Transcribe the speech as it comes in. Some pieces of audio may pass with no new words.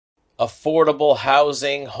affordable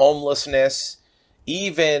housing, homelessness,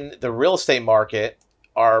 even the real estate market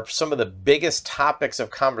are some of the biggest topics of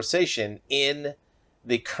conversation in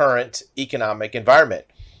the current economic environment.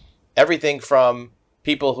 Everything from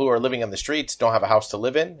people who are living on the streets, don't have a house to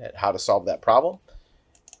live in, and how to solve that problem,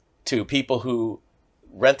 to people who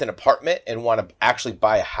rent an apartment and want to actually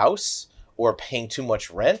buy a house or paying too much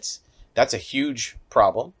rent. That's a huge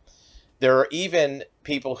problem. There are even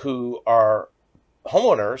people who are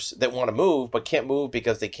homeowners that want to move but can't move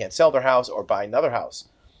because they can't sell their house or buy another house.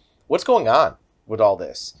 What's going on with all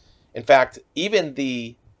this? In fact, even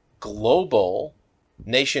the global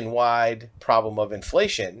nationwide problem of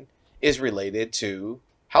inflation is related to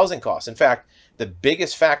housing costs. In fact, the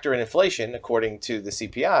biggest factor in inflation, according to the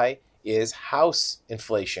CPI, is house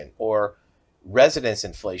inflation or residence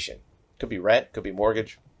inflation. Could be rent, could be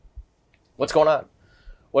mortgage. What's going on?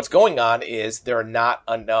 What's going on is there are not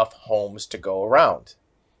enough homes to go around.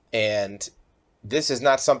 And this is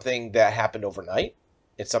not something that happened overnight.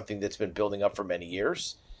 It's something that's been building up for many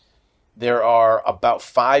years. There are about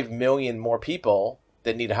 5 million more people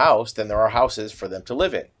that need a house than there are houses for them to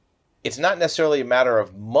live in. It's not necessarily a matter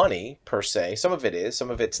of money per se. Some of it is. Some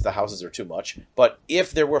of it's the houses are too much. But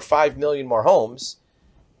if there were 5 million more homes,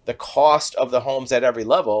 the cost of the homes at every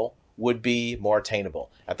level would be more attainable.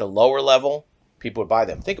 At the lower level, people would buy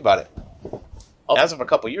them. Think about it. As of a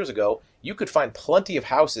couple years ago, you could find plenty of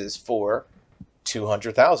houses for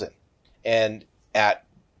 $200,000, and at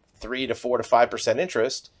 3 to 4 to 5%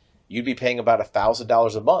 interest, you'd be paying about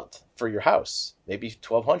 $1,000 a month for your house, maybe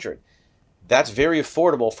 $1,200. That's very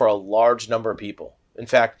affordable for a large number of people. In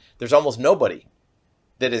fact, there's almost nobody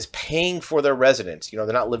that is paying for their residence. You know,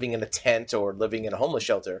 they're not living in a tent or living in a homeless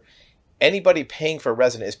shelter. Anybody paying for a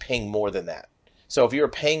resident is paying more than that. So if you're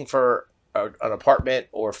paying for an apartment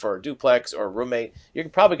or for a duplex or a roommate, you're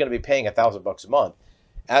probably going to be paying $1,000 a month.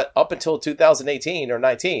 Up until 2018 or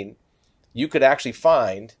 19, you could actually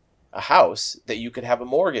find a house that you could have a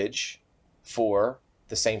mortgage for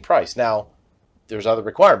the same price. Now, there's other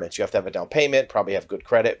requirements. You have to have a down payment, probably have good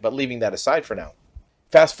credit, but leaving that aside for now.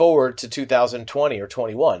 Fast forward to 2020 or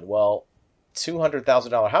 21. Well,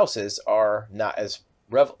 $200,000 houses are not as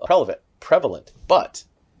prevalent, but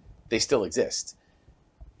they still exist.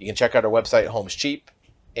 You can check out our website, Homes Cheap,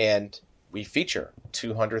 and we feature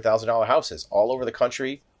 $200,000 houses all over the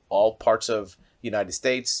country, all parts of the United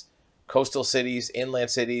States, coastal cities, inland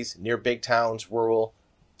cities, near big towns, rural.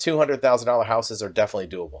 $200,000 houses are definitely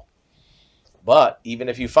doable. But even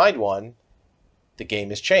if you find one, the game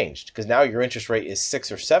has changed because now your interest rate is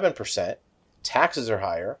 6 or 7%, taxes are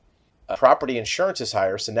higher, property insurance is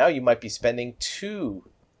higher, so now you might be spending $2,000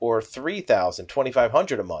 or $3,000,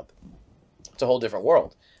 $2,500 a month. It's a whole different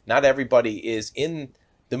world. Not everybody is in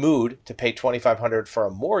the mood to pay $2,500 for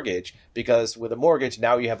a mortgage, because with a mortgage,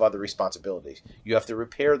 now you have other responsibilities. You have to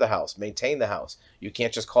repair the house, maintain the house. You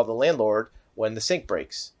can't just call the landlord when the sink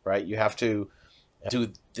breaks, right? You have to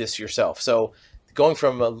do this yourself. So going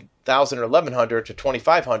from $1,000 or $1,100 to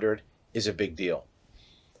 $2,500 is a big deal.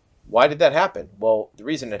 Why did that happen? Well, the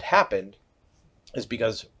reason it happened is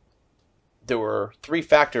because there were three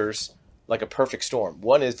factors like a perfect storm.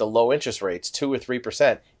 One is the low interest rates, 2 or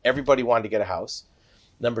 3%. Everybody wanted to get a house.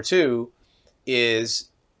 Number two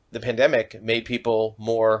is the pandemic made people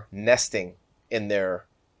more nesting in their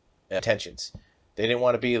intentions. They didn't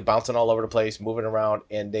want to be bouncing all over the place, moving around,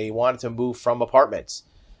 and they wanted to move from apartments.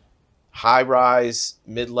 High-rise,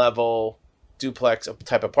 mid-level, duplex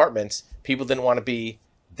type apartments. People didn't want to be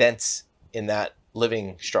dense in that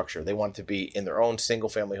living structure. They wanted to be in their own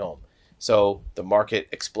single-family home. So the market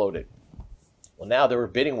exploded. Well, now there were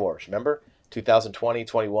bidding wars. Remember, 2020,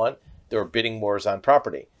 21, there were bidding wars on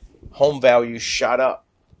property. Home values shot up.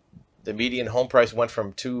 The median home price went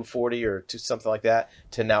from $240 or to something like that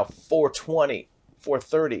to now $420,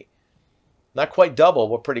 $430. Not quite double,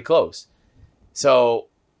 but pretty close. So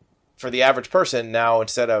for the average person now,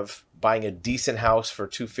 instead of buying a decent house for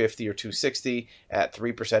 $250 or $260 at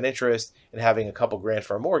 3% interest and having a couple grand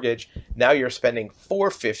for a mortgage, now you're spending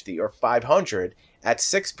 $450 or $500 at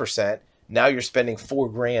 6%. Now you're spending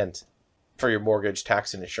 $4 grand for your mortgage,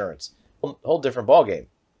 tax, and insurance. Whole different ballgame,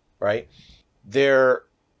 right?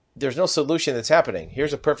 There's no solution that's happening.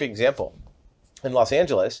 Here's a perfect example. In Los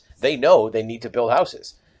Angeles, they know they need to build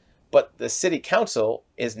houses, but the city council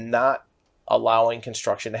is not allowing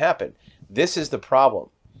construction to happen. This is the problem.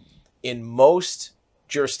 In most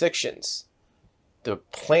jurisdictions, the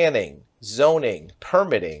planning, zoning,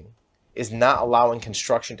 permitting is not allowing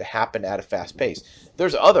construction to happen at a fast pace.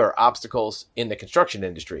 There's other obstacles in the construction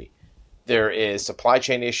industry. There is supply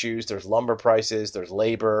chain issues, there's lumber prices, there's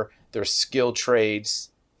labor, there's skilled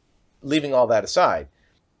trades. Leaving all that aside,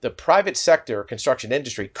 The private sector construction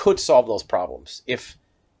industry could solve those problems if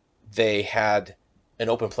they had an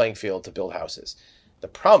open playing field to build houses. The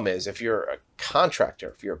problem is if you're a contractor,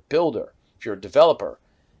 if you're a builder, if you're a developer,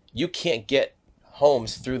 you can't get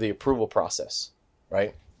homes through the approval process,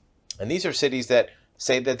 right? And these are cities that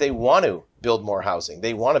say that they want to build more housing.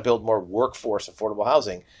 They want to build more workforce affordable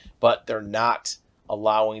housing, but they're not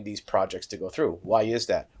allowing these projects to go through. Why is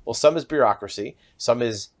that? Well, some is bureaucracy. Some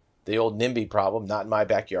is the old NIMBY problem, not in my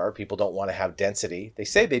backyard. People don't want to have density. They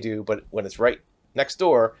say they do, but when it's right next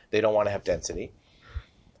door, they don't want to have density.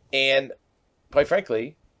 And quite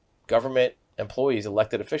frankly, government employees,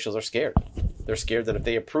 elected officials are scared. They're scared that if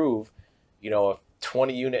they approve, a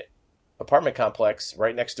 20-unit apartment complex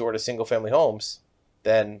right next door to single-family homes,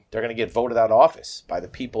 then they're going to get voted out of office by the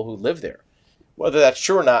people who live there. Whether that's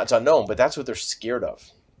true or not, it's unknown, but that's what they're scared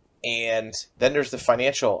of. And then there's the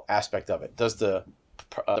financial aspect of it. Does the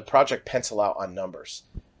project pencil out on numbers?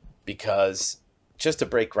 Because just to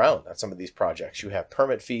break ground on some of these projects, you have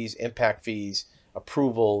permit fees, impact fees,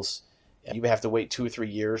 approvals. You have to wait 2 or 3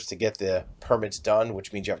 years to get the permits done,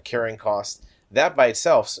 which means you have carrying costs. That by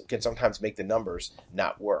itself can sometimes make the numbers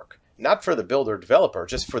not work. Not for the builder developer,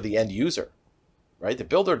 just for the end user, right? The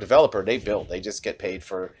builder developer, they build. They just get paid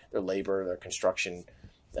for their labor, their construction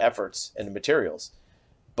efforts, and the materials.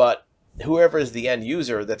 But whoever is the end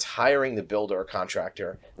user that's hiring the builder or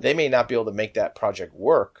contractor, they may not be able to make that project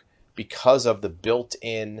work because of the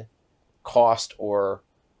built-in cost or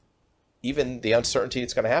even the uncertainty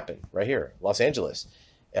it's going to happen right here, Los Angeles.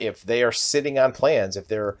 If they are sitting on plans, if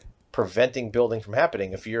they're preventing building from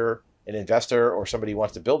happening, if you're an investor or somebody who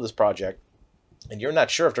wants to build this project and you're not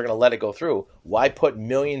sure if they're going to let it go through, why put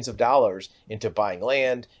millions of dollars into buying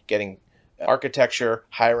land, getting architecture,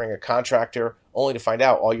 hiring a contractor, only to find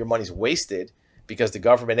out all your money's wasted because the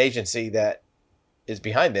government agency that is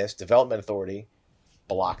behind this, Development Authority,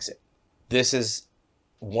 blocks it. This is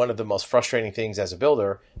one of the most frustrating things as a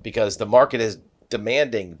builder because the market is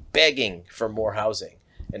demanding, begging for more housing.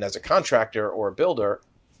 And as a contractor or a builder,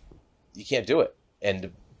 you can't do it.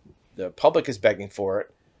 And the public is begging for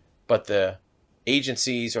it, but the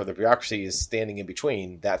agencies or the bureaucracy is standing in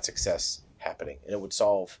between that success happening. And it would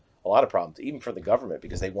solve a lot of problems, even for the government,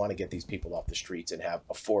 because they want to get these people off the streets and have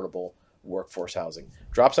affordable workforce housing.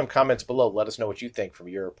 Drop some comments below. Let us know what you think from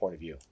your point of view.